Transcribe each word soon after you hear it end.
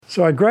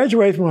So I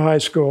graduated from high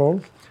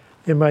school,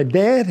 and my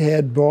dad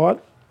had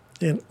bought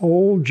an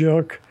old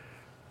junk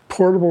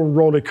portable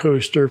roller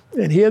coaster,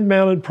 and he had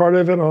mounted part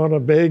of it on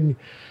a big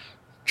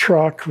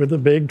truck with a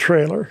big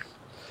trailer.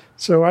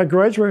 So I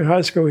graduated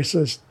high school. He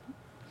says,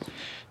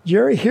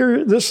 Jerry,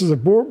 here, this is a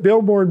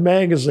Billboard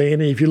magazine.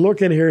 And if you look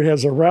in here, it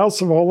has the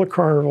routes of all the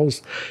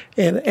carnivals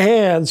and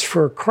ads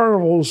for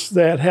carnivals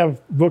that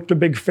have booked a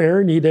big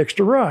fair and need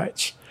extra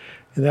rides.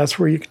 And that's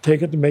where you can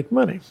take it to make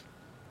money.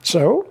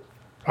 So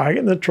I get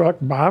in the truck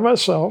by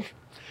myself,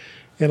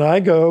 and I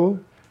go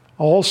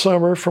all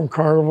summer from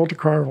carnival to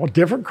carnival,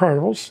 different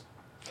carnivals.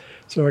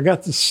 So I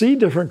got to see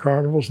different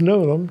carnivals,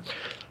 know them,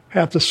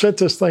 have to set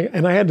this thing,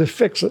 and I had to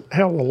fix it.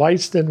 Hell, the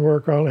lights didn't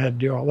work on it, I had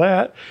to do all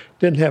that.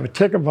 Didn't have a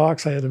ticket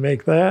box, I had to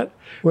make that.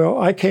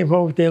 Well, I came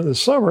home at the end of the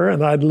summer,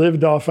 and I'd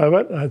lived off of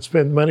it. I'd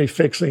spend money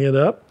fixing it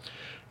up,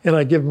 and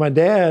I'd give my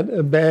dad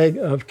a bag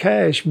of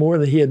cash, more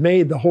than he had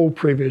made the whole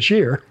previous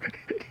year.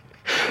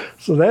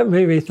 So that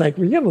made me think,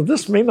 well,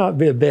 this may not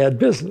be a bad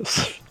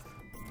business.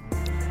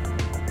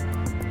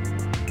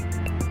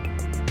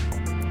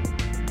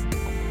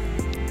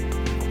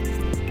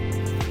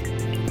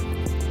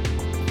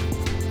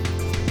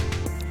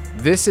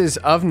 This is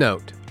Of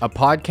Note, a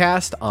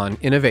podcast on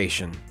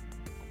innovation.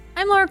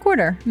 I'm Laura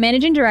Corder,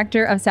 Managing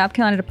Director of South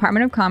Carolina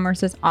Department of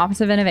Commerce's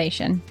Office of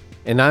Innovation.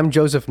 And I'm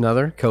Joseph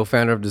Nuther,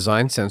 co-founder of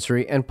Design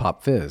Sensory and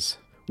PopFizz.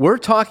 We're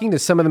talking to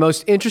some of the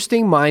most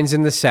interesting minds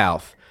in the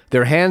South.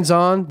 They're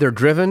hands-on, they're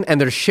driven,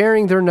 and they're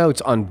sharing their notes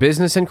on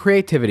business and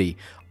creativity,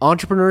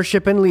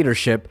 entrepreneurship and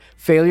leadership,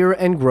 failure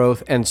and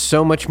growth, and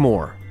so much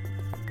more.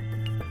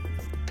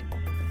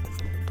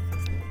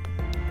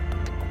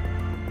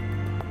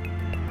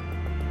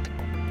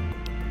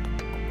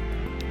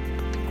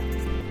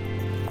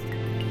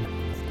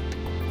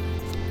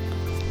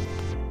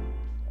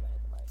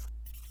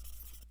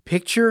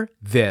 Picture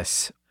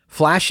this.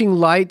 Flashing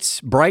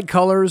lights, bright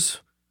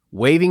colors,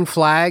 waving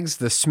flags,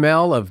 the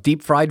smell of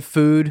deep-fried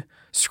food,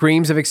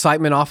 screams of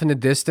excitement off in the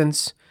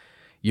distance.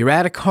 You're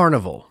at a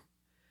carnival.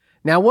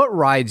 Now, what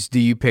rides do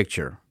you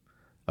picture?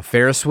 A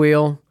Ferris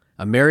wheel,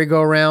 a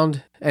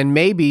merry-go-round, and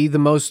maybe the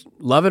most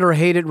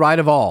love-it-or-hate-it ride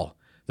of all,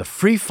 the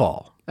free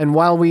fall. And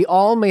while we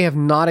all may have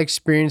not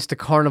experienced a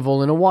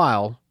carnival in a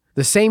while,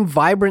 the same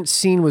vibrant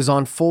scene was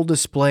on full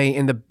display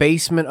in the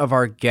basement of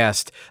our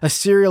guest, a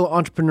serial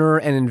entrepreneur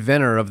and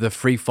inventor of the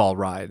free fall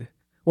ride.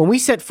 When we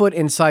set foot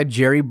inside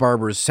Jerry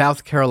Barber's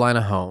South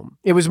Carolina home,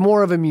 it was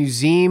more of a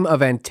museum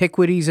of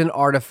antiquities and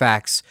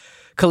artifacts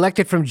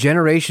collected from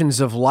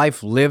generations of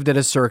life lived at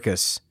a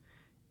circus,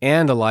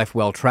 and a life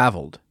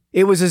well-traveled.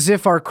 It was as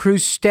if our crew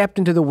stepped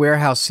into the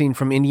warehouse scene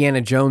from Indiana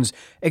Jones,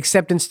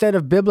 except instead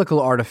of biblical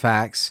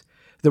artifacts,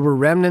 there were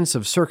remnants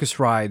of circus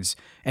rides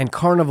and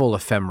carnival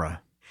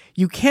ephemera.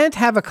 You can't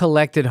have a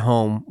collected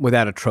home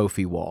without a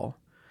trophy wall.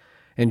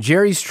 And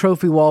Jerry's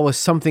trophy wall was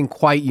something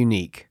quite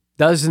unique.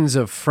 Dozens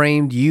of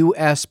framed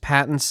U.S.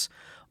 patents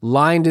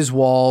lined his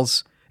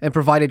walls and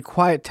provided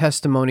quiet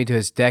testimony to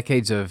his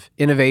decades of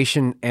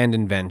innovation and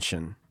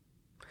invention.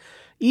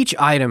 Each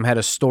item had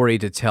a story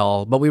to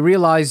tell, but we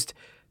realized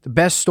the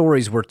best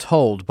stories were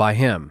told by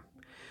him.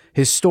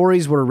 His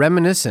stories were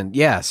reminiscent,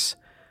 yes,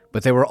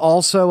 but they were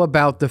also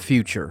about the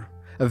future,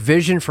 a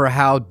vision for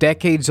how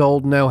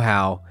decades-old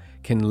know-how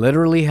can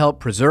literally help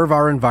preserve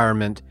our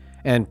environment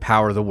and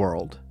power the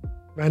world.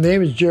 My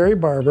name is Jerry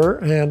Barber,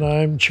 and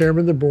I'm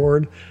chairman of the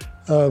board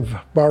of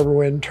Barber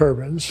Wind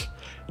Turbines,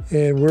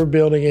 and we're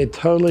building a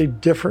totally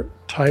different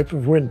type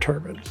of wind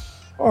turbine.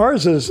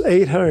 Ours is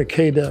 800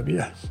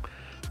 kW.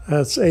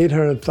 That's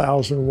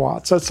 800,000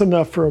 watts. That's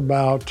enough for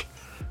about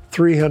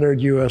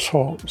 300 U.S.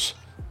 homes.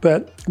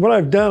 But what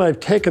I've done, I've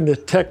taken the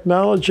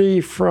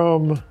technology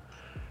from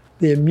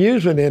the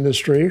amusement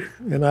industry,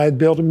 and I had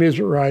built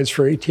amusement rides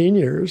for 18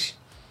 years.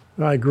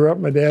 I grew up,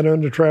 my dad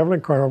owned a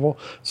traveling carnival,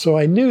 so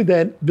I knew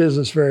that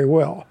business very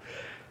well.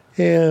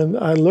 And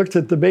I looked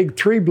at the big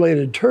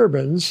three-bladed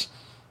turbines,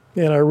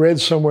 and I read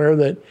somewhere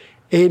that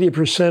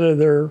 80% of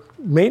their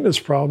maintenance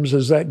problems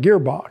is that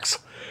gearbox.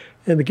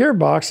 And the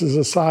gearbox is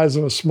the size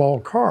of a small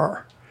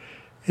car.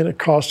 And it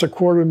costs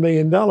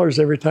 $250,000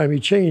 every time you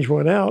change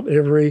one out,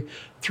 every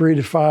 3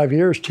 to 5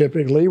 years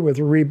typically, with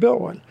a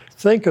rebuilt one.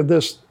 Think of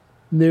this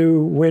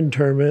new wind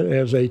turbine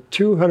as a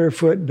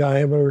 200-foot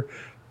diameter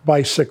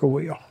bicycle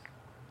wheel,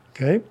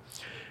 okay?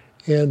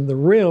 And the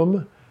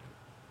rim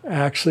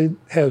actually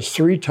has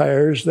 3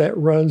 tires that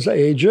runs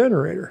a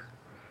generator.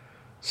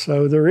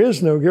 So there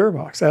is no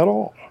gearbox at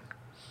all.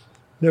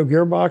 No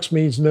gearbox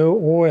means no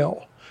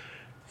oil.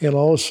 And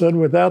all of a sudden,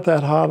 without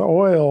that hot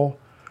oil,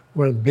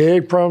 one of the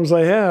big problems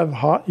they have,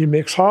 you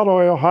mix hot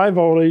oil, high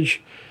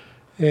voltage,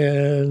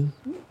 and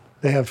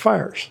they have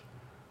fires.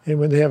 And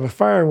when they have a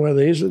fire in one of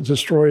these, it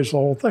destroys the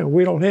whole thing.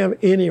 We don't have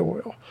any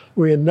oil.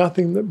 We have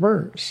nothing that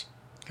burns,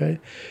 okay?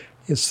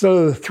 Instead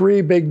of the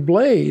 3 big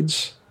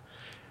blades,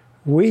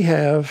 we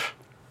have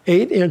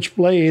 8-inch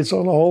blades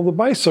on all the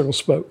bicycle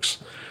spokes.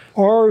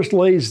 Ours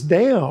lays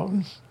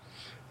down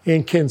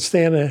and can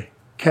stand a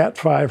Cat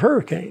 5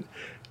 hurricane.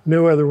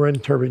 No other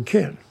wind turbine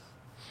can.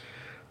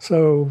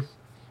 So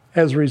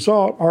As a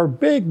result, our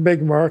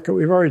big market,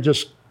 we've already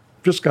just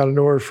got an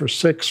order for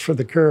 6 for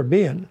the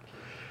Caribbean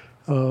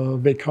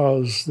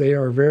because they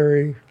are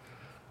a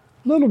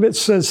little bit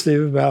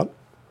sensitive about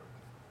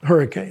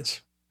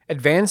hurricanes.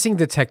 Advancing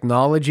the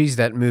technologies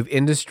that move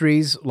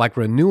industries like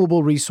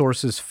renewable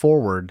resources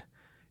forward,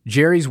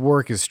 Jerry's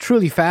work is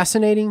truly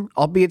fascinating,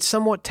 albeit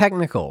somewhat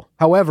technical.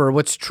 However,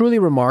 what's truly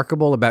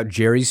remarkable about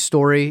Jerry's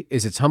story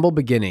is its humble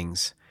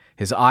beginnings,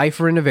 his eye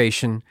for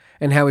innovation,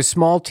 and how his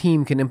small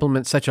team can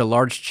implement such a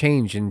large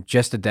change in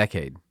just a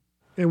decade.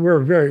 And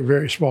we're a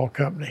very small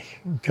company,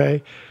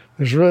 okay?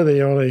 There's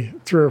really only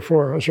 3 or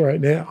 4 of us right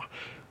now.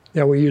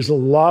 Now, we use a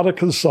lot of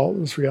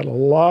consultants. We got a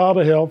lot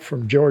of help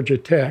from Georgia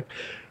Tech,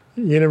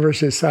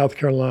 University of South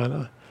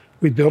Carolina.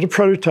 We built a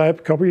prototype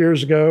a couple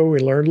years ago. We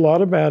learned a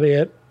lot about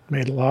it,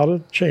 made a lot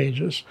of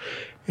changes.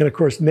 And of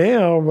course,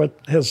 now you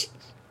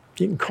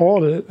can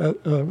call it a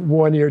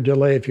 1-year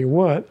delay if you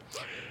want.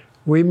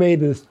 We made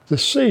the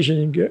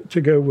decision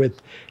to go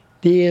with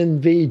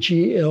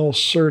DNVGL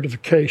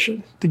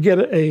certification. To get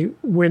a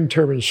wind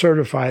turbine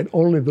certified,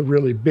 only the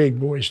really big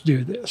boys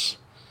do this.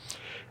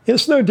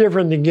 It's no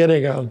different than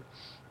getting a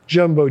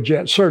jumbo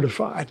jet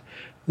certified.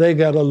 They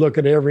got to look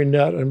at every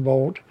nut and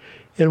bolt.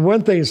 And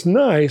one thing's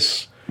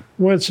nice,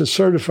 once it's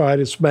certified,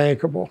 it's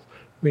bankable.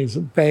 It means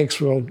that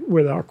banks will,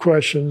 without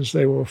questions,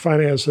 they will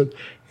finance it.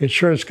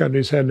 Insurance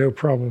companies have no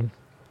problem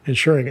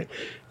insuring it.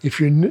 If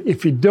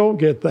you don't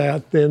get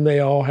that, then they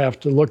all have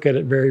to look at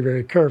it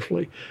very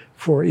carefully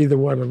before either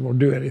one of them will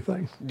do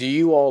anything. Do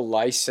you all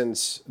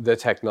license the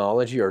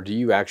technology, or do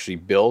you actually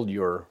build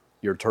your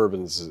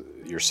turbines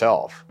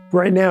yourself?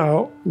 Right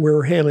now,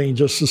 we're handling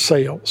just the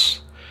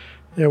sales.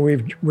 And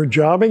we're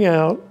jobbing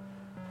out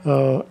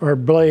our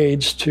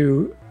blades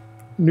to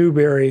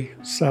Newberry,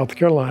 South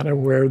Carolina,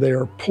 where they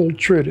are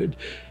pull-treated.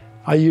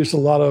 I use a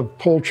lot of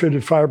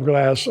pull-treated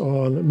fiberglass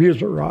on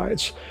amusement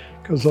rides,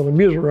 because on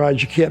amusement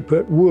rides you can't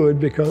put wood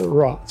because it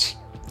rots.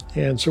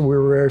 And so we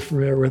were very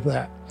familiar with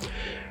that.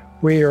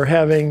 We are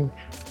having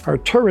our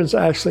turbines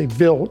actually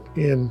built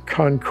in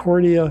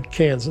Concordia,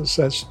 Kansas.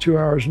 That's 2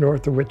 hours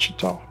north of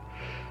Wichita.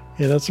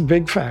 And that's a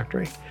big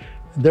factory.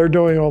 They're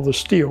doing all the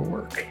steel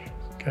work,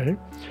 okay?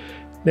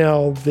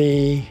 Now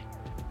the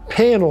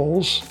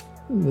panels,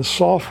 the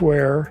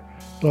software,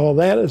 and all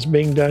that is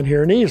being done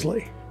here in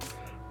Easley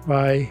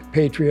by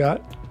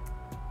Patriot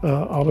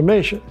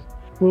Automation.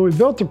 When we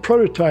built the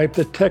prototype,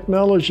 the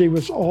technology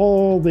was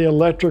all the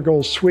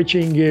electrical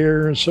switching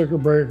gear and circuit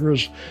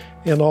breakers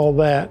and all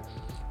that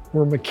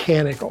were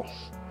mechanical.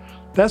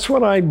 That's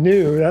what I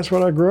knew, that's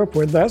what I grew up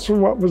with, that's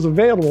what was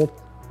available,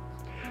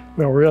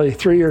 well, really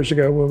 3 years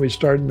ago when we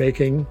started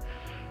making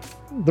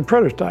the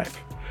prototype.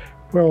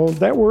 Well,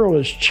 that world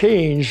has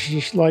changed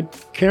just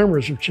like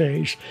cameras have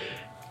changed.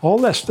 All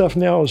that stuff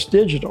now is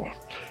digital,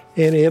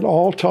 and it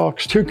all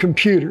talks to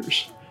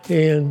computers.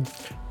 And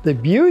the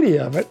beauty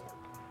of it,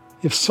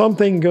 if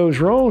something goes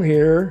wrong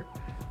here,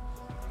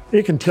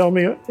 it can tell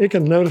me, it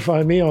can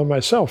notify me on my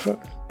cell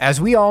phone.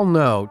 As we all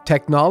know,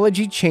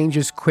 technology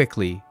changes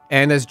quickly,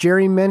 and as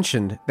Jerry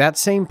mentioned, that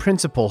same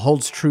principle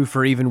holds true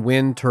for even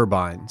wind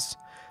turbines.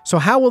 So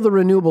how will the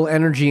renewable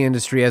energy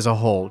industry as a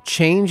whole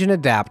change and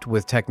adapt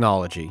with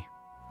technology?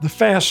 The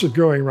fastest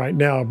growing right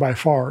now by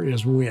far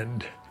is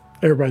wind.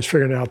 Everybody's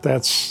figuring out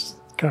that's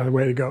kind of the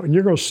way to go. And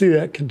you're going to see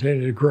that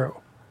continue to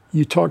grow.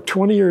 You talk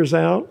 20 years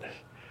out,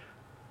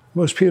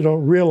 most people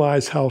don't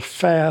realize how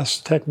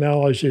fast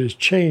technology is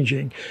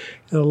changing.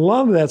 And a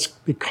lot of that's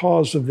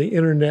because of the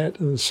internet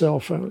and the cell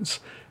phones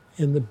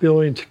and the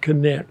ability to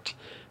connect.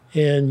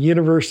 And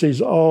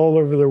universities all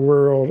over the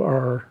world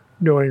are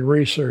doing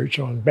research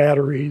on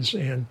batteries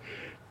and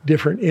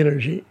different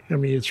energy. I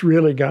mean, it's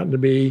really gotten to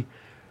be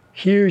a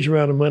huge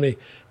amount of money.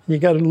 You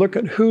got to look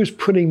at who's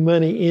putting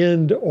money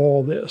into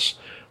all this.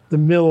 The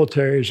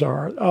militaries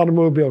are, the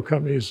automobile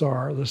companies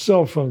are, the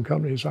cell phone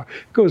companies are,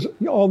 because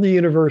all the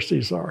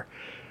universities are.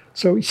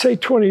 So say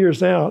 20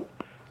 years out,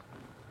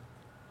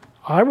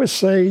 I would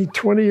say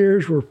 20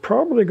 years, we're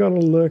probably going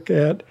to look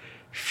at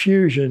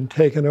fusion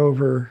taking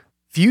over.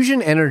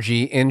 Fusion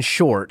energy, in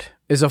short,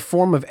 is a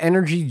form of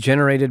energy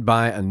generated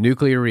by a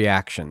nuclear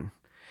reaction.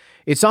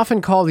 It's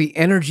often called the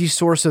energy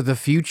source of the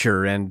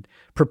future and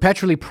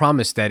perpetually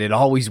promised that it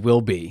always will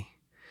be.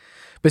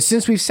 But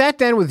since we've sat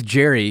down with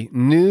Jerry,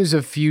 news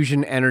of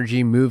fusion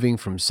energy moving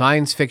from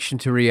science fiction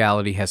to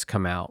reality has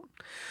come out.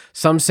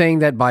 Some saying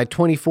that by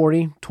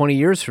 2040, 20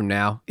 years from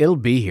now, it'll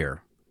be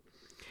here.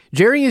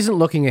 Jerry isn't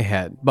looking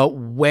ahead, but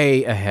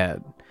way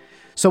ahead.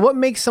 So what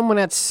makes someone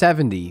at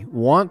 70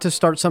 want to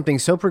start something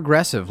so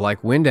progressive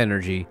like wind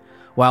energy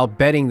while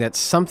betting that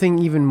something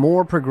even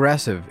more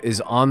progressive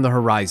is on the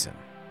horizon?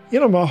 You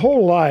know, my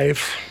whole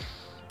life,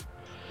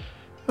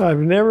 I've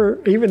never,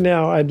 even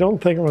now, I don't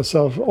think of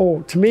myself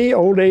old. To me,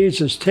 old age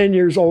is 10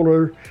 years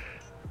older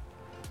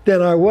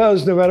than I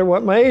was, no matter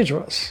what my age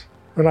was.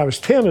 When I was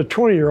 10, a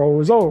 20-year-old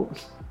was old,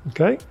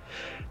 okay?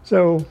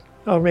 So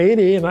I'm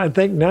 80, and I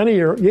think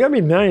 90-year-old, you gotta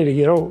be 90 to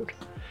get old.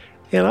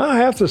 And I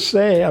have to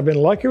say, I've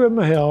been lucky with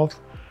my health.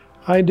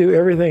 I do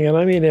everything, and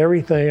I mean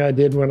everything I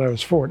did when I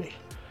was 40.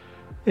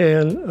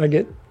 And I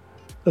get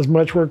as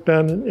much work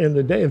done in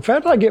the day. In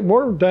fact, I get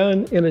more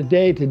done in a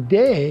day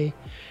today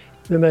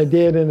than I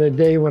did in a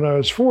day when I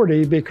was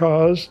 40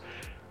 because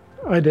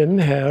I didn't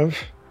have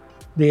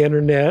the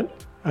internet.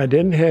 I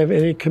didn't have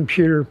any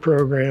computer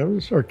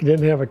programs or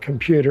didn't have a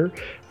computer.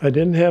 I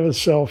didn't have a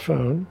cell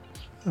phone.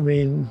 I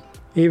mean,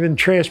 even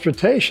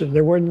transportation,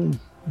 there wasn't,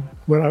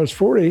 when I was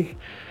 40,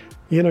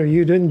 you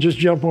didn't just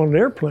jump on an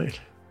airplane.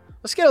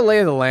 Let's get a lay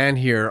of the land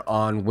here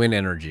on wind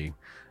energy.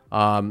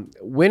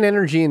 Wind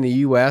energy in the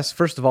U.S.,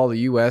 first of all, the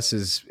U.S.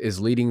 is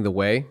leading the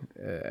way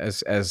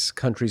as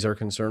countries are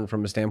concerned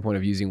from a standpoint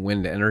of using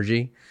wind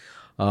energy.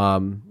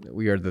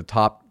 We are the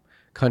top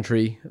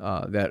country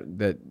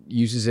that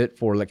uses it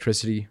for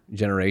electricity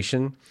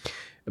generation.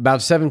 About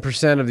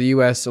 7% of the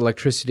U.S.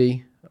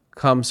 electricity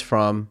comes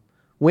from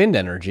wind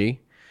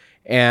energy.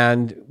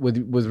 And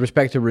with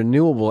respect to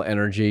renewable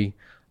energy,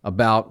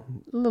 about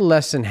a little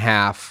less than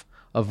half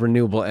of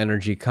renewable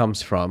energy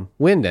comes from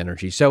wind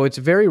energy. So it's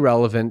very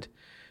relevant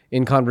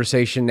in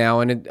conversation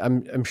now, and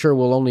I'm sure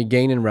will only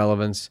gain in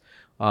relevance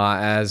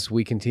as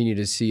we continue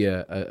to see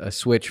a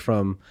switch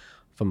from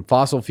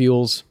fossil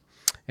fuels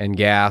and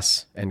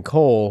gas and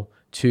coal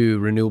to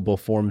renewable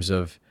forms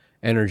of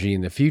energy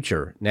in the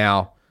future.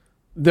 Now,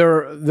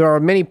 there are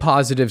many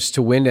positives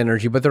to wind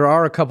energy, but there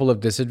are a couple of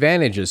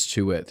disadvantages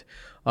to it.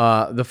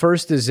 The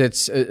first is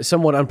it's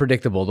somewhat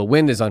unpredictable. The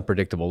wind is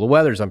unpredictable. The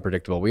weather's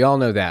unpredictable. We all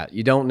know that.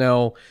 You don't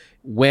know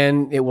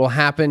when it will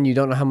happen. You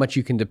don't know how much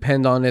you can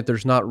depend on it.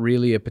 There's not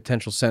really a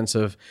potential sense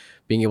of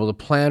being able to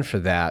plan for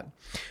that.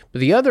 But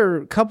the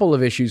other couple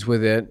of issues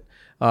with it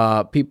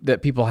that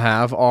people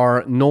have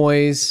are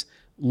noise,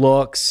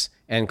 looks,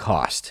 and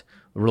cost,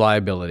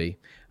 reliability.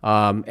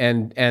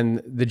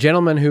 And the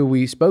gentleman who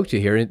we spoke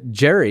to here,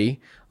 Jerry,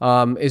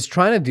 is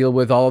trying to deal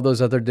with all of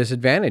those other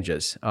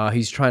disadvantages.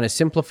 He's trying to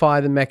simplify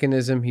the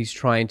mechanism. He's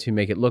trying to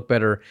make it look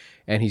better,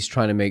 and he's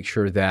trying to make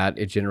sure that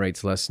it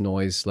generates less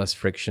noise, less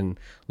friction,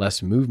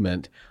 less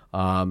movement,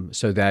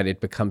 so that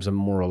it becomes a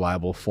more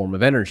reliable form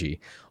of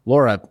energy.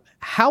 Laura,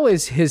 how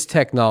is his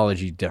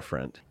technology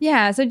different?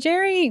 Yeah, so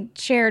Jerry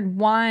shared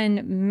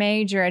one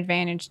major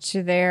advantage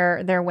to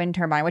their wind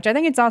turbine, which I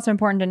think it's also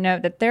important to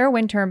note that their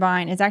wind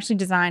turbine is actually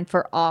designed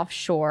for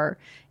offshore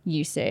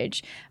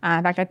usage.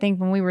 In fact, I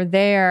think when we were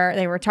there,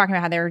 they were talking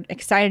about how they were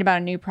excited about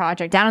a new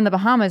project down in the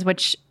Bahamas,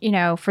 which,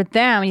 for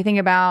them, when you think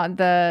about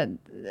the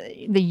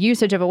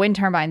usage of a wind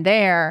turbine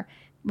there,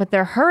 with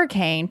their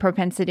hurricane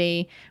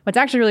propensity, what's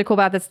actually really cool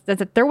about this is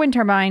that their wind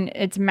turbine,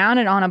 it's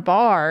mounted on a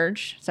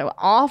barge, so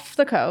off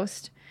the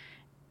coast,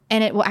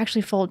 and it will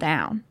actually fold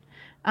down.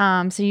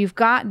 So you've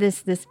got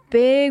this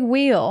big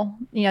wheel,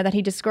 that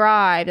he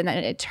described, and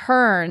then it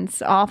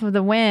turns off of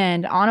the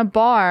wind on a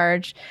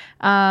barge.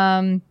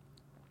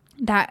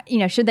 That,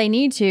 should they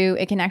need to,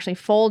 it can actually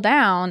fold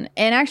down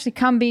and actually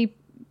be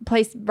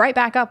placed right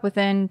back up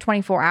within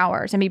 24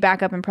 hours and be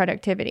back up in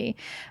productivity.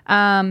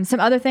 Some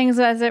other things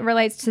as it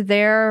relates to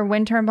their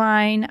wind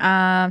turbine.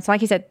 So like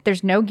you said,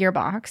 there's no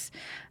gearbox.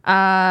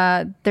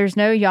 There's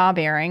no yaw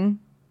bearing.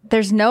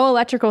 There's no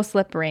electrical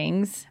slip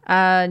rings.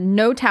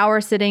 No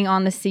tower sitting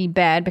on the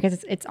seabed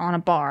because it's on a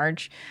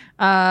barge.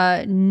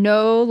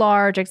 No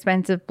large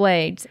expensive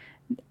blades.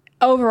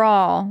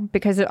 Overall,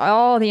 because of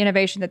all the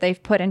innovation that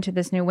they've put into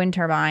this new wind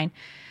turbine,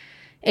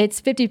 it's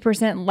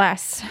 50%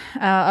 less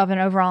of an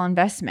overall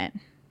investment.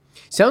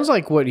 Sounds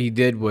like what he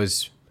did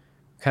was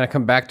kind of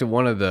come back to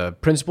one of the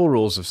principal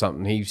rules of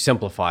something. He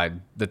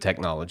simplified the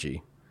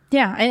technology.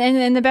 Yeah,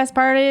 and the best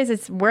part is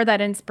it's where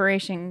that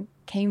inspiration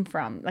came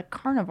from, the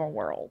carnival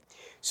world.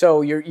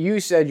 So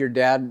you said your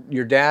dad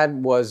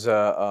was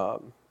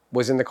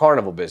in the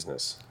carnival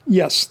business.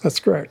 Yes, that's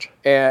correct.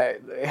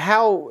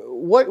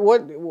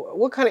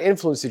 What kind of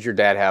influence did your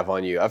dad have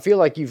on you? I feel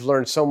like you've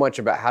learned so much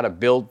about how to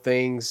build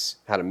things,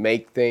 how to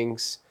make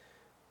things,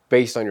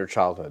 based on your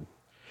childhood.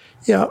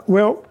 Yeah,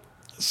 well,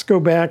 let's go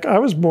back. I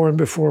was born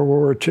before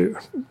World War II.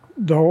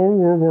 The whole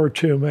World War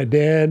II, my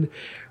dad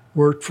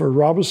worked for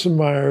Robinson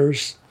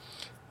Myers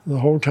the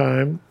whole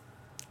time,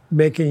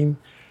 making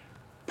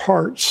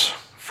parts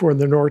for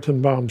the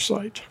Norton bomb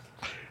site,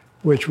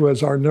 which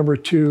was our number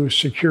 2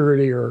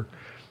 security, or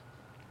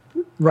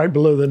right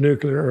below the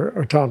nuclear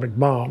atomic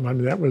bomb. I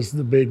mean, that was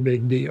the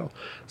big deal.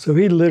 So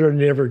he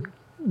literally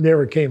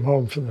never came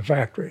home from the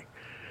factory.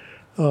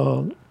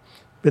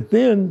 But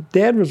then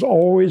Dad was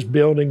always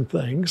building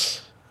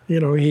things.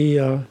 He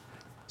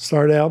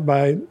started out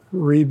by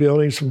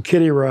rebuilding some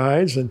kiddie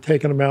rides and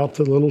taking them out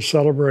to little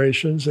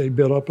celebrations. They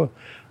built up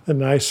a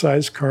nice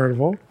sized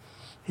carnival.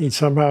 He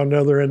somehow or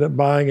another ended up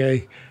buying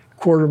a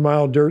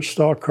 1/4-mile dirt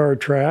stock car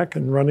track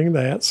and running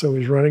that. So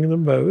he's running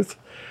them both.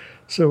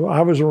 So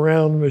I was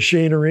around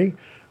machinery.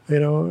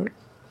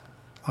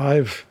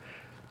 I've,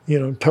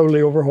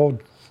 totally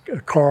overhauled a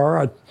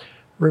car. I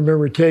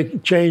remember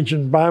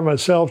changing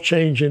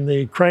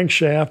the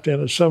crankshaft in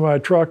a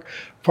semi-truck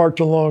parked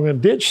along a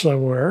ditch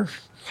somewhere.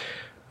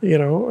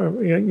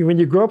 When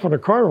you grew up on a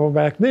carnival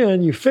back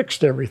then, you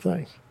fixed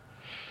everything.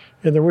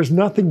 And there was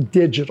nothing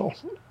digital.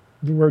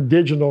 The word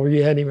digital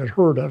you hadn't even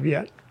heard of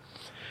yet.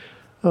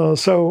 I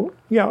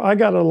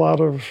got a lot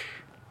of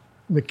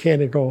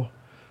mechanical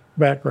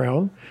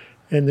background.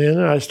 And then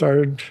I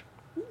started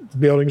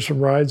building some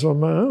rides on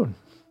my own.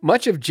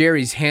 Much of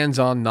Jerry's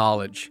hands-on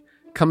knowledge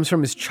comes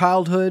from his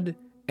childhood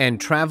and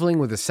traveling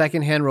with a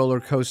secondhand roller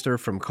coaster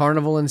from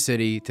carnival and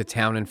city to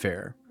town and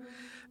fair.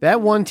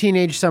 That one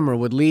teenage summer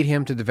would lead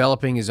him to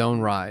developing his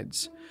own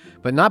rides,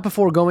 but not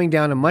before going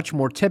down a much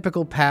more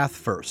typical path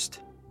first.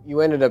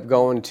 You ended up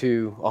going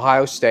to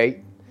Ohio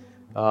State.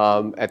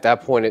 At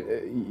that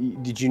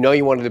point, did you know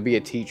you wanted to be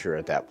a teacher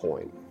at that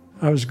point?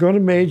 I was going to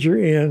major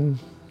in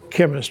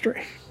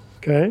chemistry,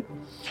 okay?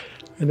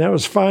 And that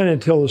was fine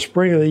until the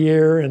spring of the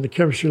year, and the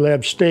chemistry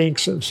lab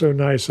stinks and it's so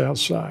nice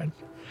outside.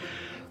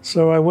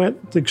 So I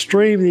went the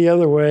extreme the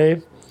other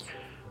way.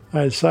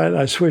 I decided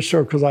I switched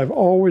over because I've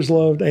always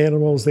loved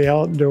animals, the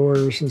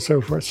outdoors, and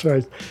so forth. So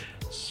I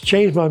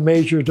changed my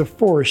major to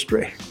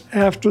forestry.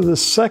 After the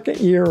second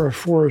year of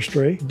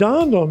forestry, it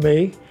dawned on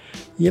me,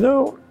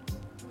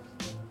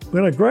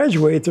 when I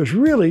graduate, there's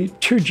really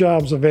two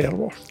jobs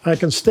available. I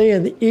can stay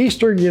in the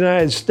eastern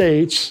United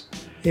States,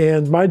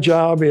 and my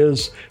job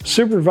is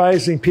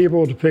supervising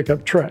people to pick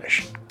up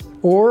trash.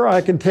 Or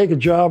I can take a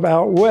job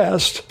out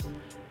west,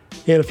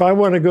 and if I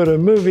want to go to a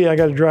movie, I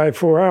got to drive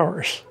 4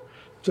 hours.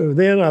 So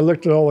then I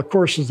looked at all the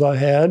courses I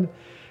had,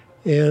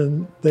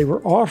 and they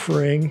were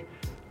offering,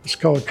 it's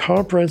called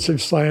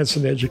Comprehensive Science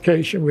and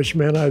Education, which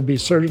meant I'd be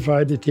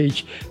certified to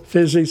teach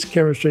physics,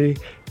 chemistry,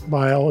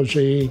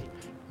 biology,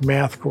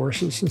 math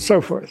courses, and so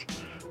forth.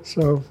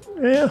 So,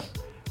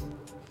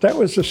 that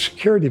was a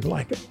security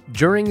blanket.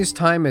 During his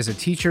time as a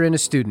teacher and a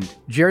student,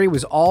 Jerry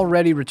was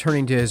already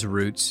returning to his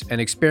roots and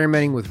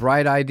experimenting with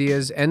ride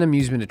ideas and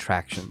amusement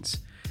attractions,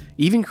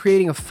 even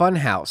creating a fun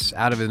house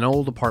out of an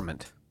old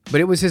apartment.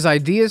 But it was his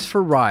ideas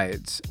for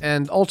rides,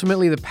 and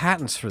ultimately the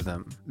patents for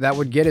them, that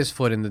would get his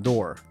foot in the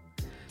door.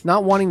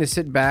 Not wanting to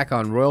sit back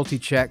on royalty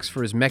checks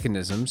for his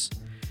mechanisms,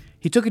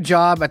 he took a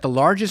job at the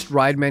largest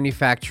ride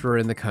manufacturer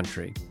in the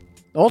country,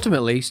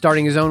 ultimately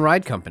starting his own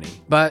ride company.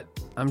 But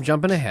I'm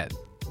jumping ahead.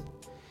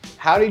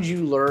 How did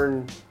you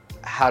learn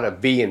how to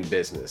be in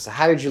business?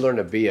 How did you learn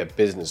to be a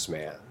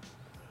businessman?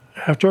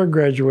 After I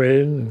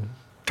graduated and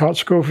taught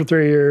school for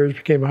 3 years,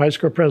 became a high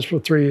school principal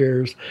for 3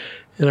 years,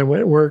 and I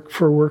went work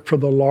for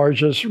the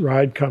largest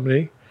ride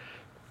company,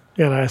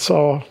 and I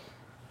saw,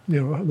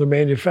 the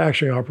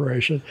manufacturing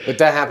operation. But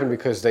that happened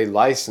because they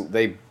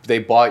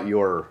bought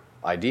your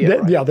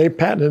idea, right? Yeah,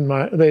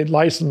 they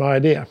licensed my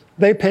idea.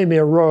 They paid me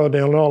a royalty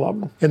on all of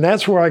them. And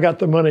that's where I got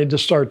the money to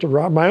start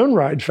my own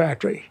ride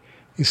factory.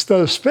 Instead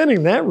of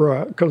spending that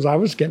royalty, because I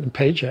was getting a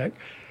paycheck,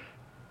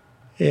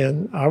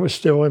 and I was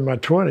still in my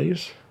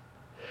 20s.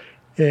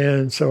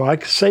 And so I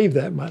could save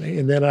that money.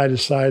 And then I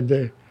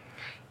decided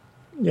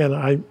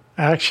I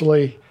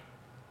actually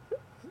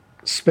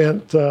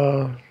spent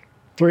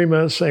 3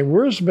 months saying,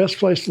 where's the best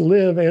place to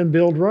live and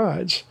build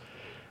rides?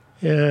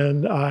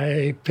 And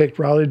I picked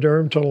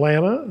Raleigh-Durham to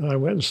Atlanta. I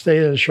went and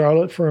stayed in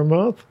Charlotte for a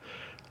month,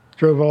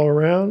 drove all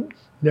around.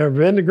 Never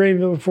been to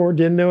Greenville before,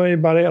 didn't know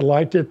anybody. I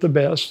liked it the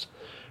best.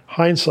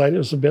 Hindsight, it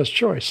was the best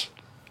choice.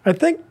 I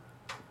think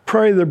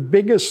probably the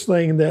biggest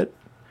thing that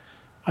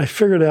I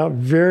figured out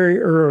very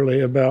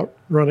early about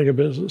running a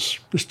business,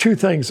 there's two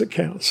things that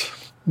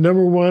counts.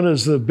 Number one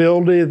is the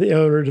ability of the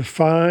owner to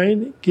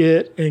find,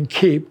 get, and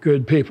keep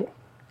good people.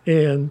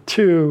 And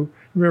two,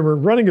 remember,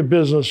 running a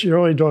business, you're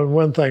only doing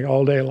one thing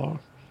all day long.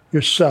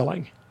 You're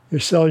selling. You're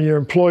selling your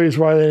employees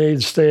why they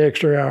need to stay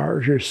extra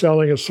hours. You're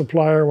selling a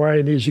supplier why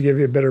he needs to give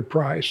you a better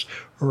price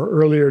or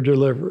earlier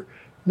deliver.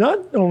 Not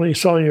only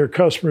selling your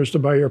customers to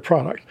buy your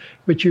product,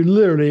 but you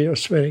literally are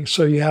spending.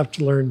 So you have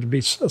to learn to be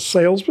a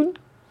salesman,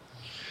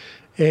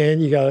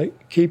 and you got to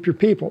keep your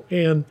people.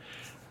 And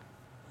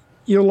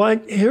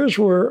here's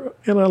where,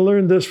 and I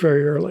learned this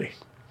very early.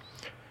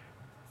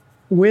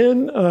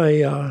 When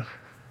I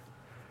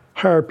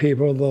hire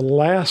people, the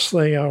last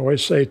thing I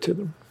always say to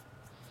them,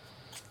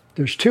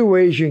 there's two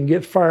ways you can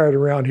get fired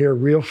around here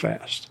real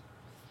fast.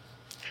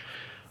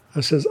 I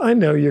says, I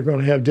know you're going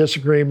to have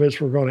disagreements,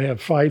 we're going to have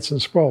fights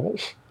and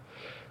squabbles.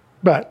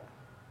 But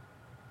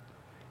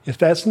if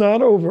that's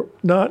not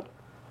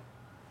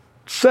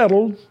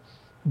settled,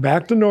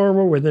 back to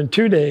normal within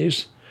 2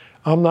 days,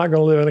 I'm not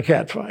going to live in a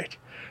cat fight.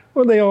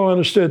 Well, they all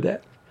understood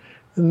that.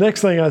 The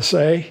next thing I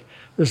say,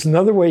 there's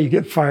another way you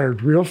get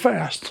fired real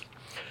fast.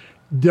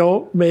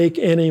 Don't make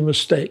any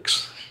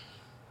mistakes.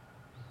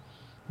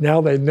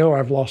 Now they know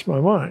I've lost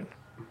my mind.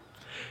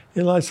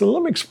 And I said,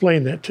 let me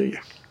explain that to you.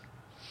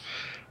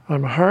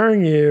 I'm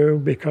hiring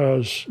you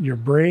because your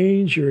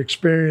brains, your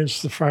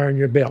experience, the fire in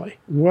your belly.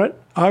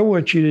 What I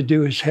want you to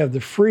do is have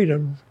the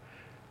freedom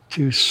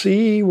to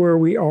see where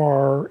we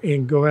are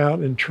and go out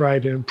and try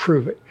to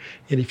improve it.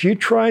 And if you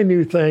try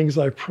new things,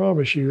 I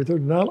promise you, they're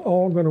not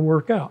all going to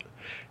work out.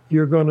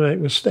 You're going to make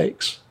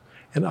mistakes,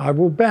 and I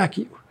will back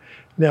you.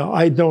 Now,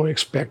 I don't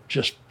expect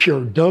just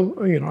pure dumb,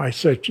 I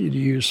expect you to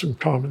use some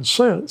common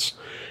sense.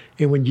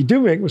 And when you do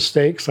make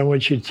mistakes, I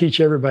want you to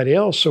teach everybody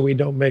else so we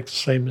don't make the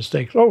same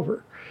mistakes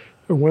over.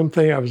 And one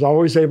thing I was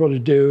always able to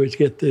do is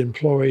get the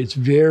employees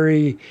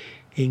very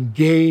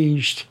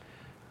engaged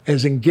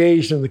as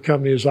engaged in the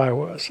company as I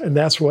was. And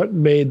that's what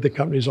made the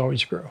companies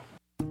always grow.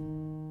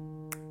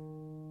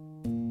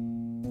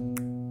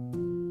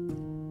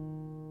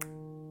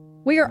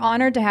 We are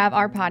honored to have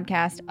our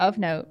podcast, Of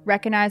Note,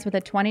 recognized with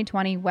a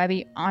 2020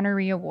 Webby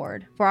Honoree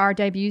Award for our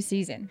debut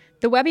season.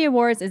 The Webby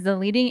Awards is the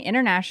leading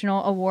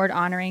international award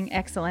honoring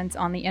excellence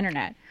on the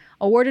internet.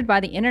 Awarded by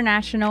the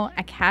International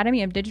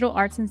Academy of Digital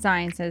Arts and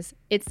Sciences,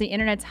 it's the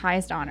internet's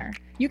highest honor.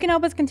 You can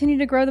help us continue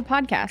to grow the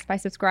podcast by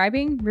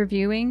subscribing,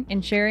 reviewing,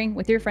 and sharing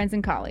with your friends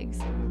and colleagues.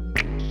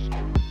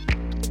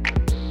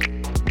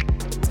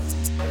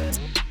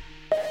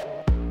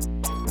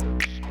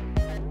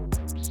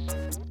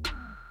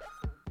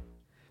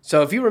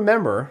 So if you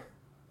remember,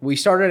 we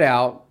started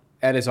out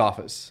at his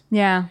office.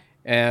 Yeah.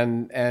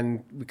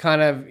 And we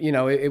kind of,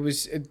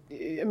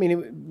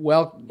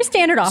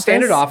 Standard office.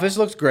 Standard office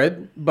looks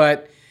good,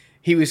 but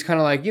he was kind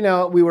of like,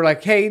 we were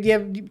like, hey,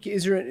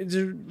 is there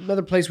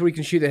another place where we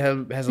can shoot that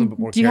has a little bit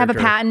more Do you character?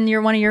 have a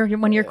patent? One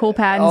of your cool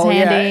patents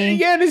handy?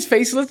 Yeah, and his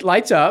face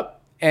lights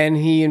up, and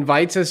he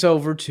invites us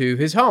over to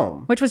his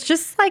home. Which was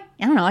just like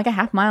a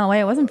half mile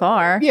away. It wasn't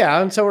far.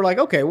 Yeah, and so we're like,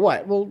 okay,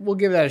 what? We'll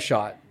give that a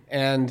shot.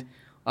 And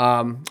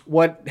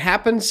what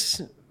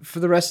happens for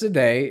the rest of the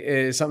day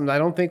is something I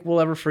don't think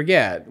we'll ever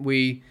forget.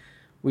 We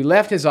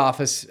left his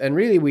office, and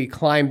really we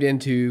climbed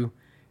into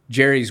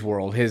Jerry's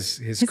world,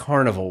 his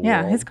carnival world.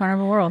 Yeah, his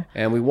carnival world.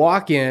 And we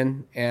walk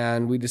in,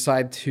 and we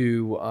decide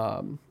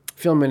to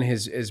film in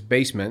his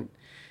basement.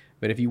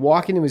 But if you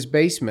walk into his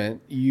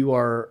basement, you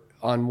are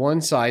on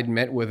one side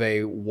met with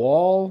a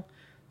wall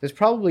that's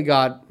probably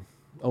got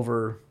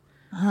over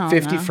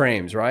 50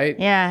 frames, right?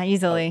 Yeah,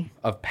 easily.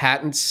 Of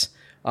patents.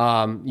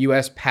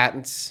 U.S.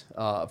 patents,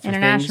 for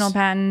international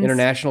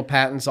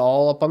patents,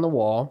 all up on the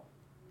wall.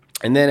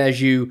 And then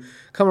as you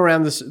come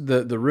around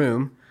the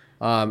room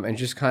and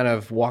just kind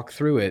of walk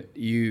through it,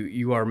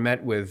 you are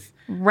met with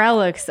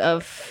relics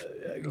of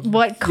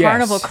what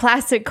carnival,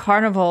 classic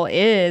carnival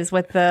is,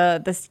 with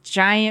this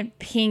giant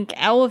pink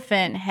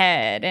elephant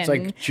head. And it's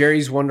like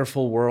Jerry's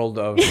Wonderful World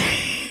of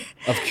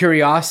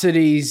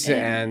curiosities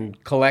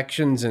and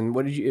collections and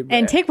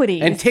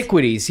antiquities.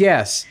 Antiquities,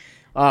 yes.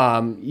 There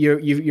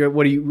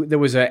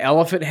was an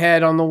elephant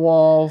head on the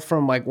wall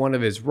from like one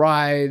of his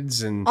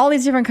rides, and all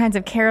these different kinds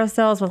of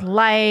carousels with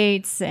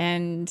lights,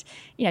 and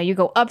you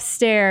go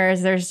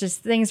upstairs, there's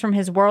just things from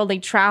his worldly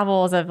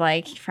travels of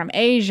like from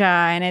Asia,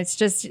 and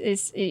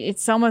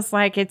it's almost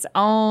like its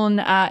own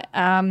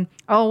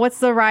what's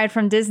the ride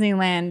from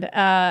Disneyland?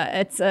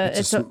 It's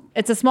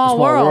a small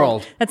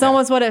world. That's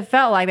almost what it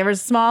felt like. There were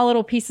small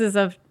little pieces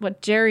of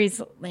what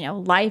Jerry's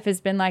life has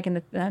been like,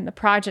 and the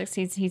projects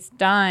he's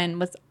done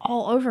was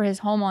all over his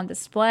home on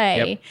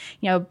display.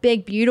 Yep.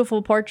 Big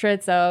beautiful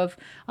portraits of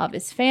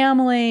his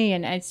family,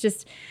 and it's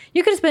just,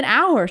 you could have spent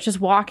hours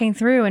just walking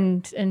through,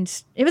 and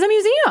it was a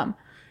museum.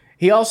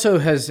 He also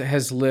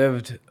has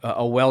lived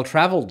a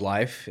well-traveled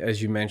life,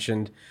 as you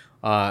mentioned.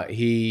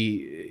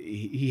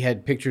 He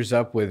had pictures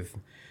up with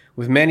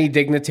many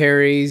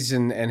dignitaries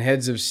and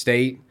heads of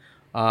state.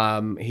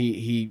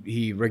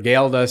 He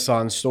regaled us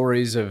on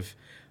stories of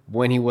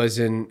when he was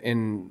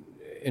in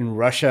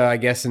Russia, I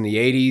guess in the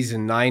 80s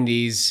and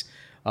 90s.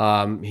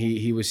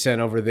 He was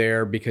sent over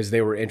there because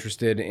they were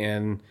interested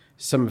in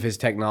some of his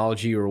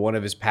technology or one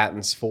of his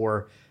patents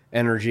for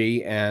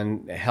energy,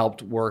 and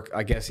helped work.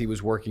 I guess he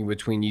was working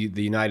between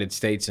the United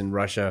States and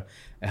Russia,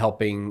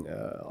 helping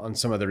on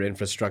some of their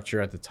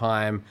infrastructure at the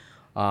time.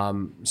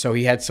 So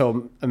he had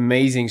some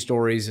amazing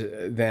stories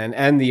then,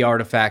 and the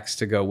artifacts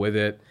to go with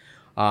it.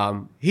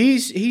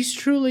 He's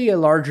truly a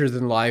larger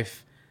than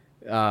life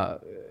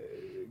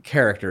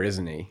character,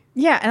 isn't he?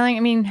 Yeah, and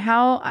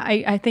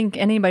I think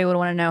anybody would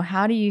want to know,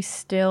 how do you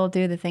still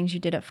do the things you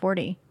did at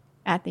 40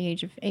 at the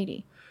age of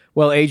 80?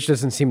 Well, age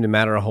doesn't seem to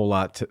matter a whole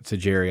lot to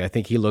Jerry. I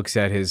think he looks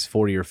at his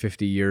 40 or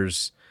 50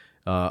 years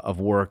of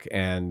work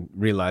and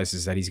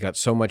realizes that he's got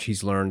so much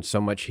he's learned, so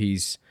much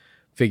he's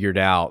figured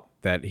out,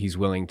 that he's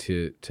willing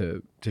to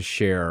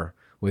share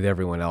with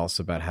everyone else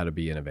about how to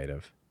be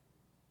innovative.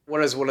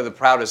 What is one of the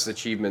proudest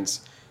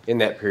achievements in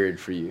that period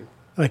for you?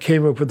 I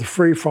came up with the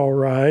free fall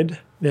ride.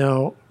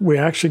 Now, we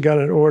actually got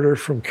an order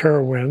from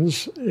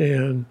Carowinds,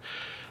 and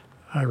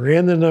I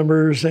ran the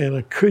numbers, and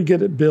I could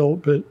get it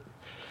built, but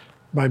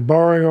by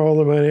borrowing all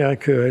the money I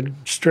could,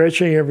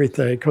 stretching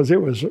everything, because it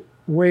was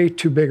way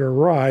too big a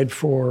ride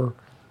for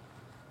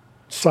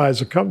the size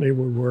of company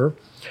we were.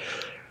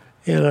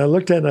 And I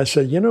looked at it and I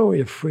said,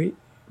 if we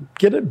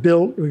get it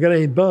built, we got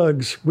any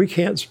bugs, we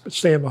can't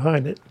stand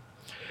behind it.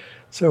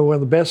 So one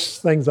of the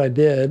best things I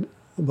did,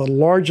 the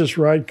largest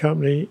ride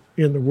company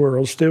in the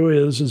world still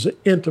is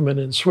Intamin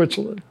in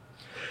Switzerland.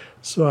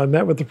 So I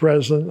met with the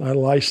president, I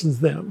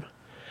licensed them,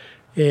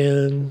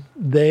 and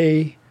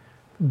they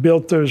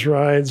built those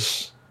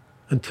rides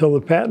until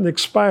the patent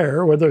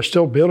expired. Well, they're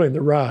still building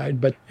the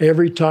ride, but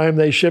every time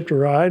they shipped a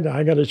ride,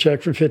 I got a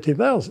check for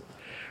 $50,000,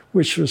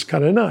 which was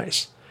kind of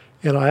nice.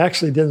 And I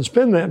actually didn't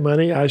spend that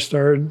money. I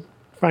started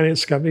a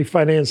finance company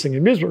financing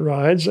amusement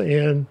rides,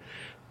 and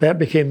that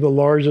became the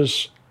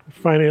largest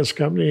finance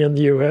company in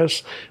the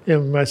U.S.,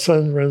 and my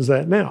son runs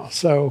that now.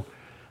 So,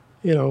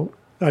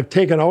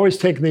 I've always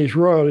taken these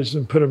royalties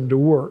and put them to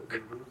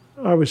work.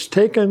 I was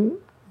taking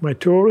my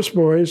two oldest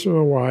boys and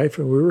my wife,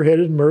 and we were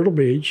headed to Myrtle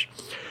Beach,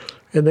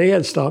 and they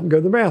had stopped and go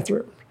to the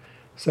bathroom.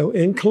 So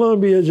in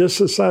Columbia, just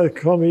outside of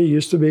Columbia,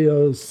 used to be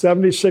a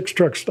 76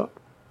 truck stop.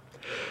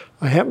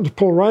 I happened to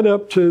pull right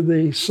up to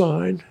the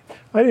sign.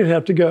 I didn't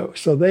have to go.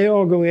 So they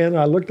all go in.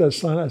 I looked at the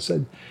sign. I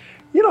said,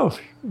 it'd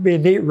be a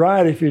neat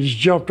ride if you just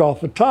jumped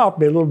off the top. It'd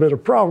be a little bit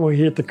of problem when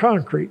you hit the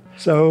concrete.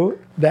 So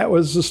that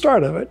was the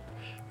start of it.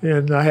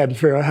 And I had to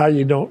figure out how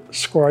you don't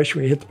squash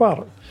when you hit the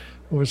bottom.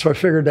 So I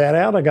figured that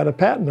out. I got a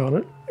patent on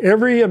it.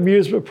 Every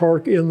amusement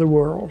park in the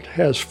world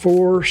has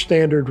 4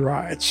 standard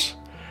rides.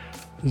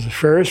 There's the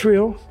Ferris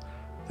wheel,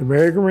 the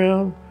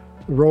merry-go-round,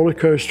 the roller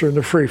coaster, and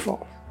the free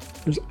fall.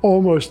 There's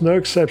almost no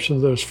exception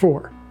to those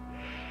 4.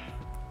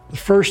 The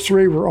first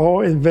 3 were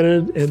all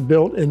invented and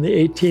built in the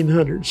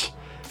 1800s.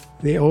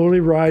 The only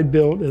ride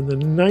built in the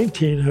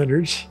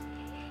 1900s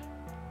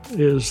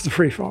is the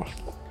free fall.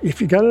 If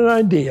you got an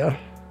idea,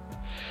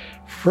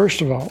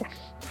 first of all,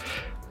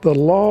 the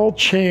law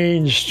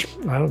changed,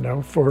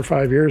 4 or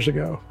 5 years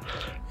ago.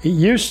 It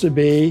used to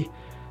be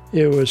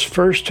it was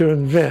first to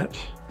invent,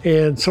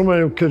 and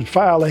someone could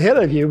file ahead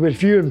of you, but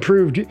if you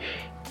improved,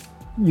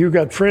 you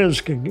got friends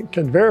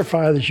can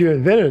verify that you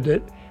invented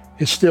it,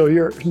 it's still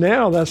yours.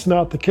 Now that's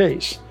not the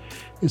case.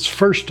 It's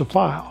first to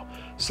file.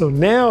 So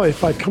now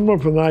if I come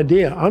up with an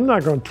idea, I'm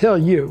not going to tell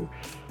you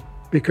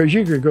because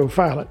you could go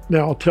file it.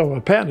 Now I'll tell my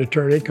patent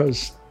attorney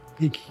because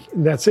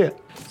that's it.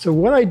 So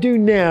what I do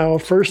now,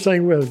 first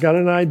thing when I've got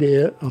an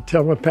idea, I'll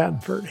tell my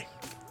patent attorney.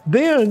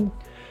 Then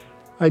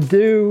I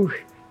do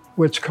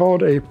what's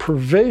called a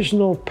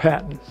provisional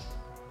patent.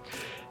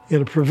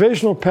 And a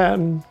provisional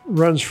patent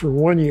runs for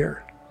 1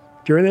 year.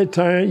 During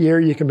that year,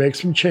 you can make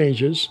some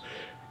changes.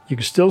 You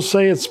can still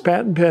say it's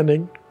patent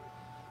pending.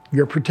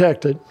 You're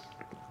protected.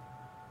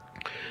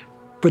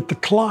 But the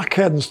clock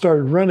hadn't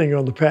started running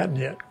on the patent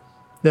yet.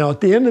 Now,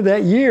 at the end of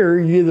that year,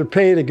 you either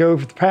pay to go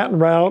for the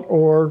patent route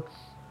or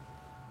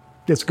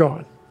it's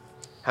gone.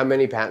 How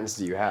many patents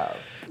do you have?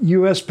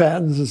 U.S.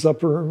 patents is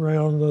up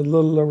around a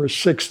little over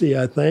 60,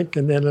 I think.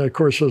 And then, of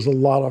course, there's a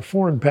lot of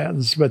foreign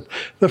patents. But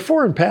the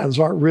foreign patents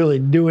aren't really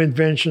new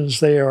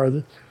inventions. They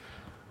are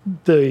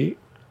the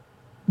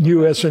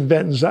U.S.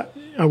 inventions.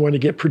 I want to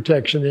get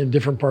protection in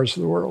different parts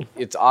of the world.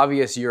 It's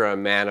obvious you're a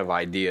man of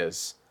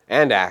ideas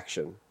and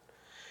action.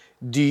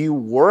 Do you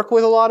work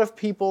with a lot of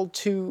people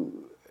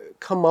to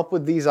come up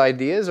with these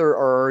ideas, or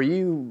are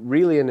you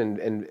really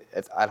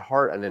at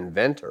heart an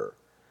inventor?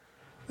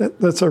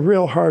 That's a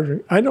real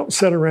hard. I don't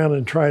sit around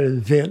and try to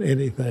invent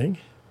anything,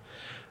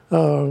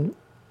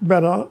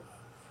 but I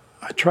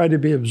try to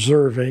be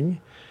observing,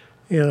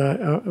 and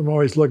I'm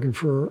always looking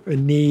for a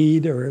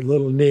need or a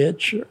little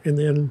niche, and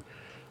then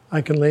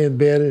I can lay in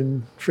bed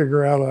and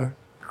figure out a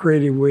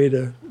creative way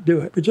to do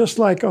it. But just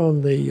like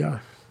on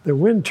the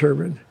wind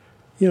turbine,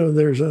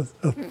 there's a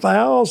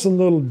 1,000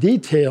 little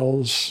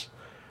details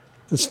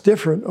that's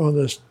different on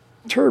this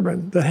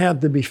turbine that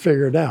had to be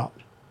figured out.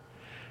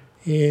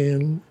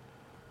 And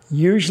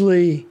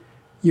usually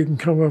you can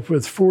come up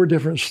with 4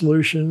 different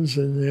solutions,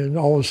 and then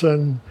all of a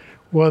sudden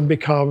one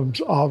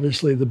becomes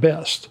obviously the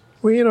best.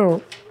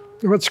 Well,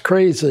 what's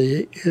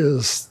crazy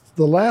is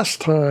the last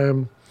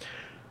time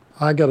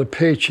I got a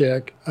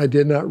paycheck I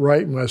did not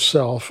write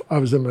myself, I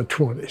was in my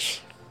 20s.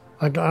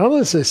 I can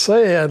honestly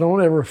say I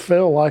don't ever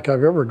feel like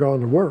I've ever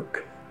gone to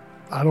work.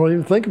 I don't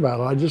even think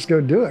about it. I just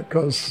go do it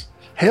because,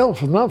 hell,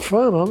 if it's not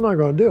fun, I'm not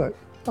going to do it.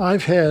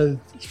 I've had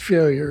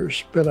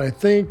failures, but I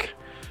think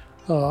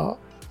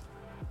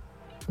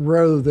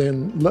rather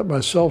than let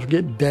myself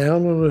get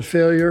down on a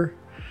failure,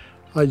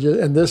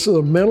 and this is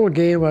a mental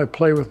game I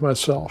play with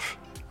myself.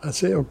 I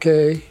say,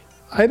 okay,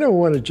 I don't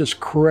want to just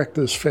correct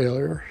this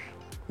failure.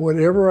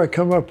 Whatever I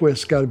come up with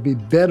has got to be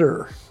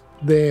better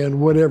than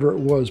whatever it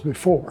was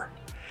before.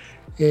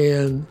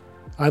 And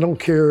I don't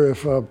care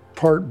if a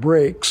part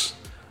breaks,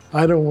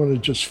 I don't want to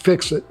just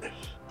fix it.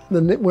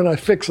 Then when I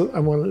fix it, I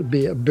want it to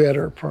be a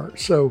better part.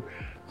 So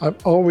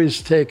I've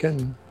always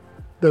taken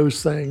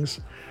those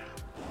things.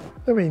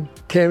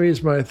 Tammy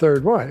is my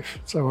 3rd wife,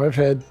 so I've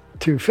had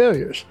 2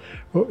 failures.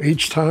 Well,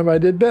 each time I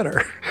did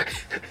better.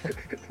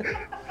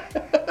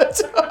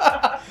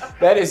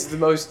 That is the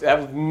most,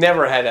 I've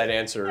never had that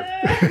answer.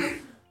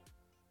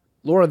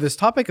 Laura, this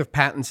topic of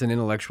patents and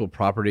intellectual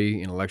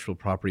property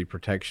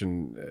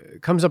protection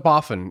comes up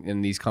often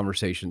in these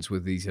conversations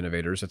with these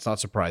innovators. It's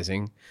not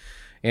surprising.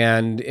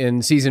 And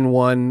in season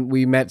 1,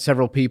 we met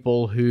several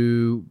people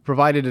who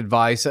provided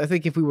advice. I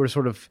think if we were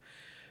sort of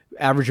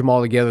average them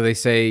all together, they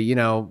say,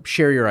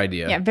 share your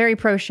idea. Yeah, very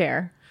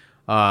pro-share.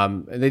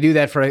 They do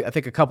that for, I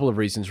think, a couple of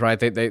reasons,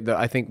 right?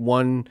 I think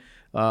one,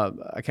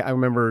 I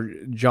remember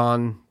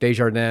John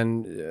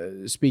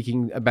Desjardins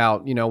speaking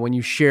about, when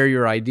you share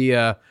your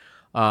idea,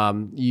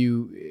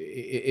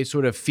 it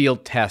sort of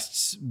field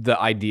tests the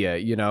idea,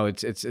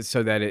 it's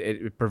so that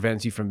it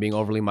prevents you from being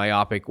overly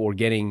myopic or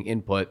getting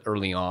input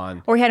early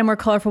on. Or he had a more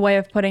colorful way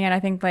of putting it. I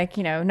think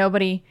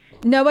nobody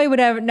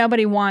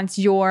Nobody wants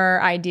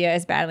your idea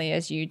as badly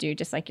as you do,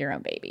 just like your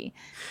own baby.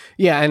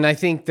 Yeah, and I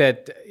think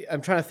that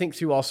I'm trying to think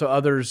through also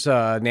others.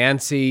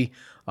 Nancy,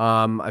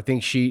 I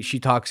think she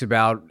talks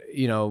about,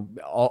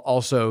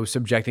 also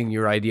subjecting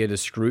your idea to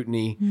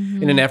scrutiny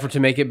in an effort to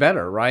make it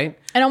better, right?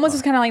 And almost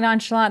is kind of like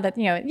nonchalant that,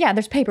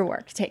 there's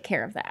paperwork to take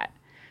care of that.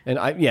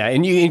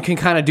 And you can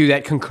kind of do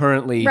that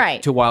concurrently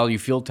to while you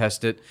field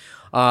test it.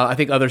 I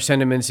think other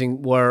sentiments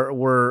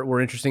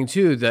were interesting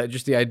too. That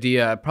just the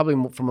idea,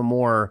 probably from a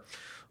more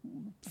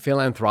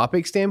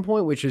philanthropic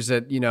standpoint, which is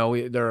that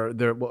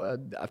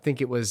I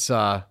think it was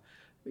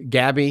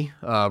Gabby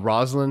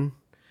Roslyn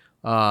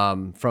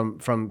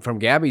from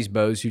Gabby's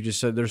Bows, who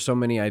just said there's so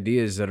many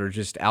ideas that are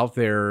just out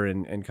there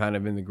and kind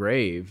of in the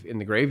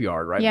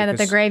graveyard, right? Yeah, that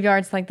the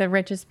graveyard's like the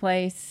richest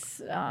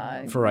place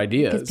for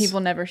ideas, because people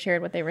never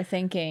shared what they were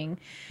thinking.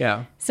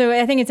 Yeah. So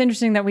I think it's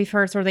interesting that we've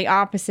heard sort of the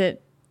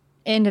opposite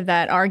end of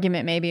that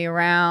argument, maybe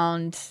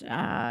around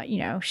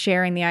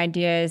sharing the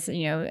ideas,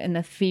 and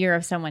the fear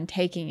of someone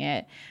taking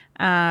it.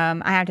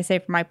 I have to say,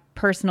 from my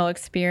personal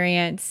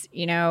experience,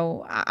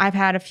 I've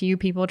had a few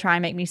people try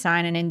and make me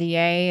sign an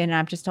NDA, and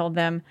I've just told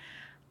them,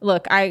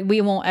 look,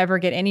 we won't ever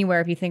get anywhere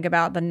if you think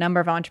about the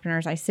number of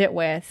entrepreneurs I sit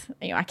with.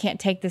 I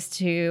can't take this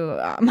to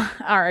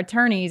our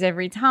attorneys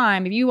every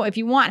time. If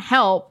you want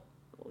help,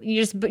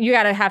 you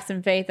got to have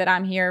some faith that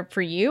I'm here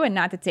for you and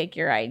not to take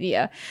your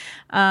idea.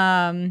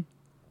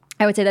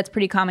 I would say that's a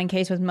pretty common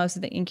case with most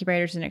of the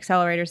incubators and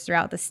accelerators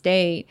throughout the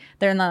state.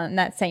 They're in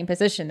that same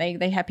position.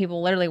 They have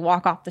people literally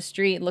walk off the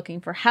street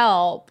looking for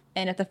help.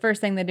 And if the first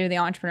thing the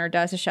entrepreneur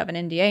does is shove an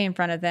NDA in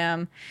front of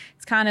them,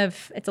 it's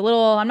a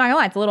little, I'm not gonna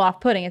lie, it's a little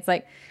off-putting. It's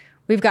like,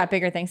 we've got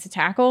bigger things to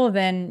tackle,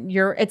 then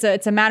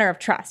it's a matter of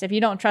trust. If you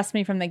don't trust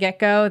me from the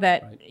get-go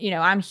that,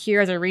 I'm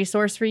here as a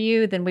resource for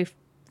you, then we're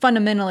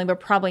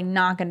probably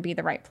not going to be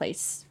the right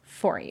place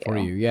for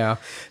you. Yeah.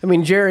 I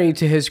mean, Jerry,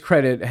 to his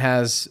credit,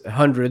 has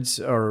hundreds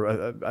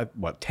or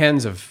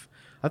tens of,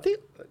 I think,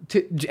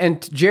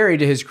 and Jerry,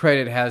 to his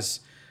credit, has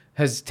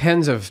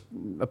tens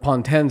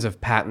upon tens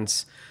of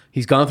patents.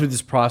 He's gone through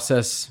this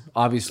process,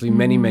 obviously,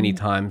 many, many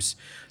times.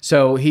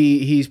 So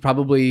he's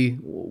probably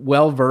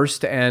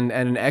well-versed and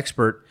an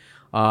expert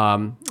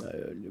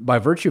by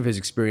virtue of his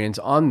experience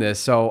on this.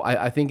 So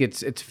I think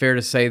it's fair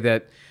to say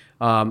that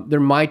there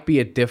might be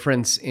a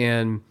difference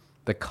in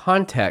the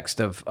context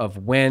of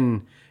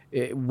when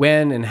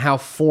and how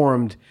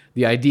formed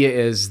the idea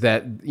is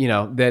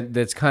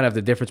that's kind of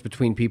the difference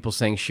between people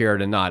saying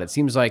shared and not. It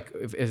seems like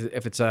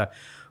if it's a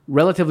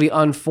relatively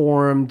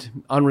unformed,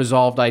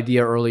 unresolved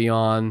idea early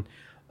on,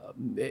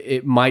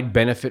 it might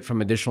benefit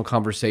from additional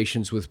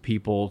conversations with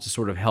people to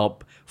sort of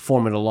help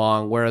form it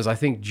along. Whereas I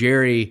think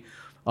Jerry,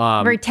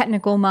 very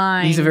technical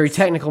mind. He's a very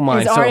technical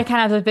mind. He's already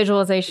kind of a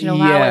visualization of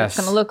how it's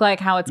going to look like,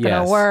 how it's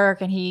going to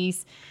work, and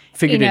he's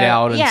figured it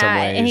out in some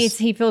ways. And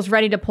he feels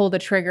ready to pull the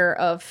trigger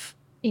of,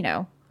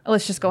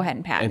 let's just go ahead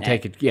and patent and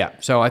take it. Yeah.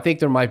 So I think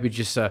there might be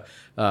just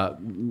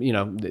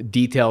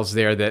details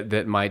there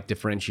that might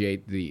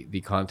differentiate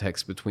the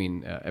context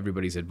between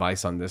everybody's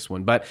advice on this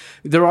one. But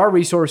there are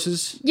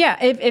resources.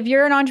 Yeah. If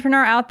you're an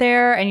entrepreneur out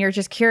there and you're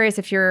just curious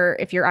if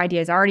your idea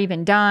has already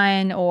been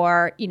done,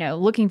 or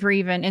looking for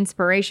even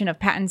inspiration of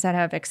patents that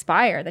have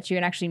expired that you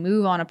can actually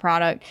move on a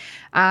product,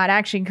 I'd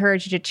actually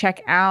encourage you to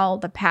check out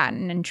the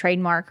Patent and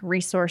Trademark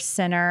Resource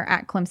Center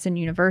at Clemson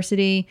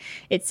University.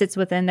 It sits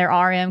within their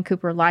R.M.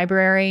 Cooper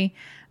Library.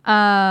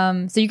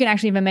 So you can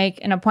actually even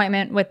make an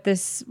appointment with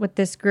this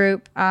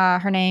group.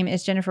 Her name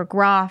is Jennifer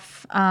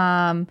Groff.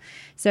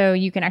 So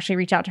you can actually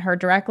reach out to her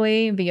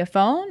directly via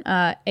phone,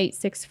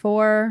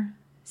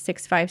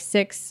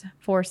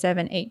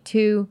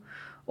 864-656-4782.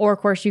 Or, of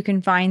course, you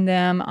can find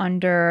them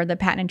under the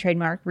Patent and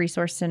Trademark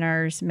Resource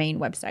Center's main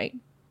website.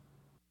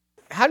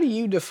 How do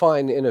you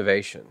define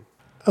innovation?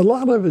 A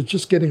lot of it's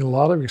just getting a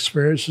lot of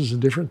experiences in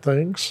different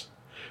things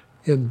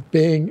and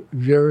being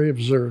very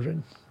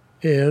observant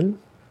and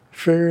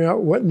figuring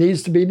out what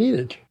needs to be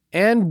needed.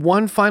 And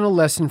one final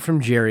lesson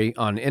from Jerry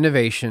on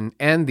innovation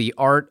and the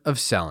art of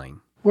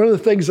selling. One of the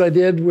things I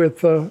did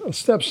with a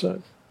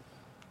stepson,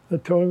 I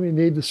told him, you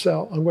need to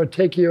sell. I'm going to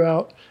take you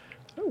out.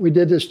 We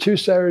did this 2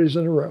 Saturdays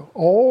in a row,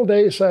 all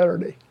day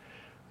Saturday.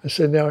 I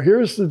said, now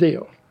here's the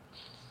deal.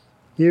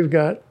 You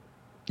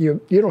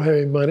don't have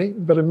any money,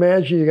 but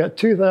imagine you got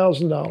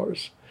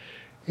 $2,000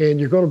 and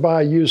you're going to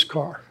buy a used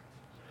car.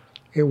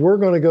 And we're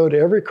going to go to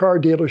every car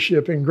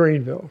dealership in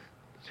Greenville.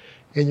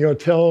 And you're going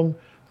to tell them,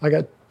 I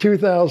got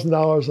 $2,000 and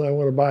I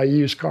want to buy a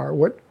used car.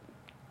 What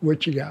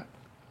you got?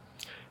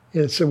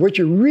 And so what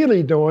you're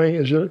really doing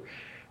is you're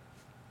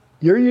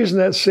using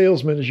that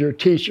salesman as your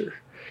teacher.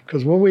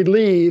 Because when we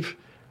leave,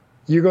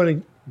 you're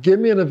going to give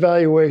me an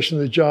evaluation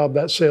of the job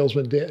that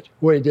salesman did.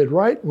 What he did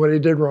right, what he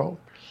did wrong.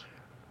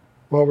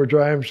 While we're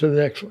driving to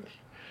the next one.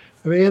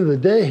 At the end of the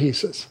day, he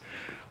says,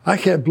 I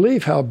can't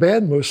believe how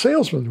bad most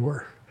salesmen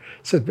were.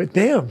 I said, but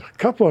damn, a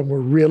couple of them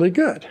were really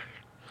good.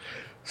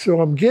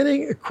 So I'm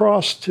getting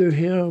across to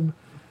him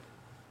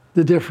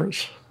the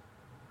difference.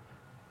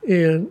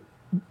 And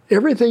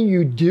everything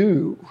you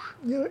do,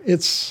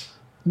 it's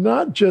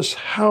not just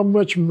how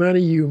much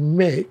money you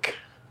make,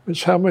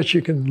 it's how much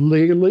you can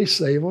legally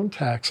save on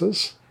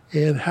taxes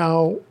and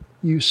how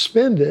you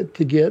spend it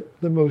to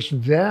get the most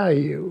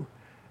value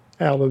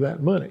out of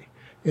that money.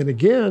 And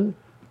again,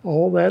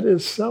 all that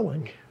is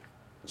selling.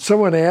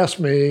 Someone asked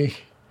me,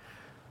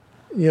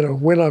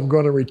 when I'm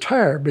going to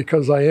retire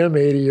because I am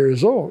 80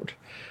 years old.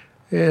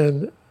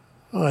 And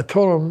I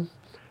told them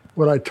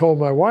what I told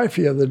my wife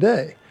the other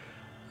day.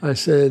 I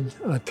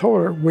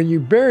told her, when you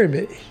bury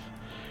me,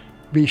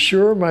 be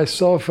sure my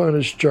cell phone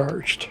is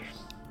charged.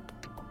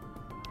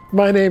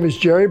 My name is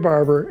Jerry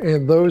Barber,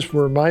 and those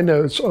were my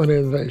notes on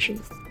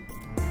innovation.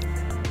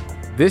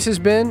 This has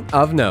been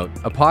Of Note,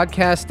 a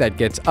podcast that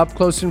gets up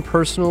close and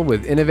personal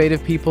with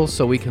innovative people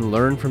so we can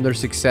learn from their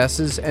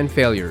successes and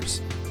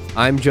failures.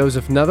 I'm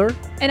Joseph Nuther.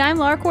 And I'm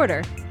Laura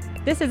Quarter.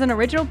 This is an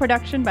original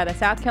production by the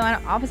South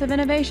Carolina Office of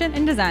Innovation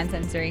and Design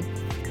Sensory.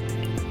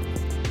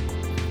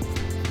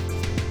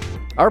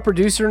 Our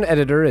producer and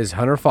editor is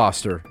Hunter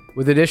Foster,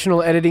 with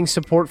additional editing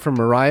support from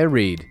Mariah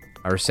Reed.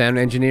 Our sound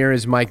engineer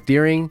is Mike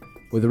Deering,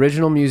 with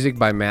original music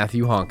by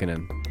Matthew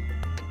Honkinen.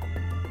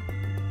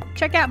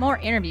 Check out more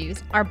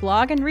interviews, our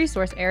blog and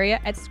resource area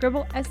at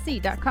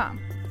scribblesc.com.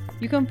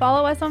 You can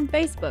follow us on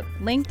Facebook,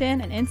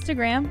 LinkedIn, and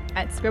Instagram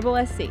at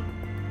scribblesc.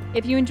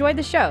 If you enjoyed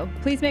the show,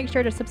 please make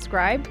sure to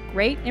subscribe,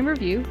 rate, and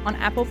review on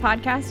Apple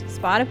Podcasts,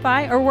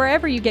 Spotify, or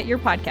wherever you get your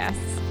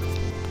podcasts.